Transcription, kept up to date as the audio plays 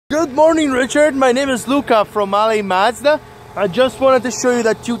Good morning, Richard. My name is Luca from Mazda. I just wanted to show you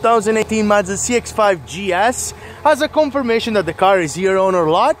that 2018 Mazda CX-5 GS has a confirmation that the car is here on our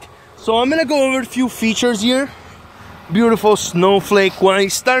lot. So I'm gonna go over a few features here. Beautiful snowflake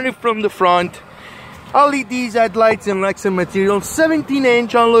white, starting from the front. LEDs, headlights in Lexan material,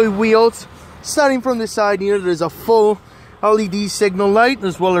 17-inch alloy wheels. Starting from the side here, there's a full LED signal light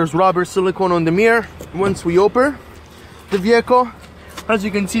as well as rubber silicone on the mirror. Once we open the vehicle, as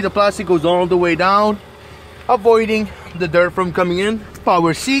you can see, the plastic goes all the way down, avoiding the dirt from coming in.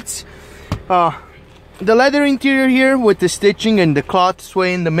 Power seats, the leather interior here with the stitching and the cloth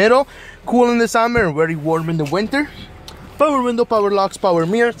sway in the middle, cool in the summer and very warm in the winter. Power window, power locks, power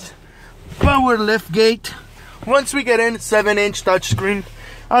mirrors, power lift gate. Once we get in, 7-inch touchscreen,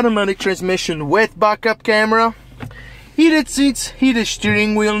 automatic transmission with backup camera, heated seats, heated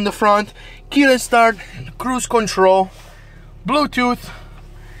steering wheel in the front, keyless start, cruise control, Bluetooth.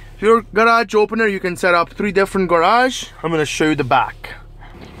 Your garage opener, you can set up 3 different garage. I'm gonna show you the back.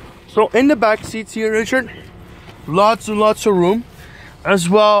 So in the back seats here, Richard, lots and lots of room, as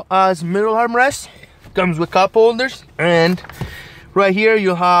well as middle armrest. Comes with cup holders, and right here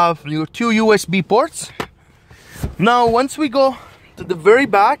you have your 2 USB ports. Now once we go to the very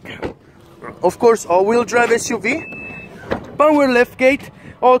back, of course all-wheel drive SUV, power lift gate,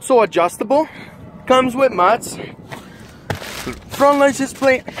 also adjustable, comes with mats, front license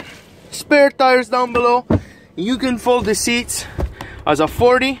plate, spare tires down below. You can fold the seats as a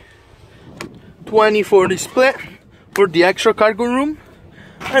 40-20-40 split for the extra cargo room,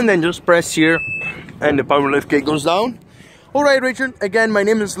 and then just press here and the power lift gate goes down. Alright, Richard, again, my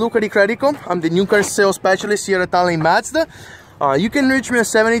name is Luca Di Credico. I'm the new car sales specialist here at Mazda. You can reach me at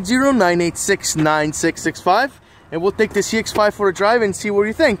 780-986-9665, and we'll take the CX-5 for a drive and see what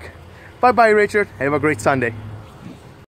you think. Bye bye, Richard. Have a great Sunday.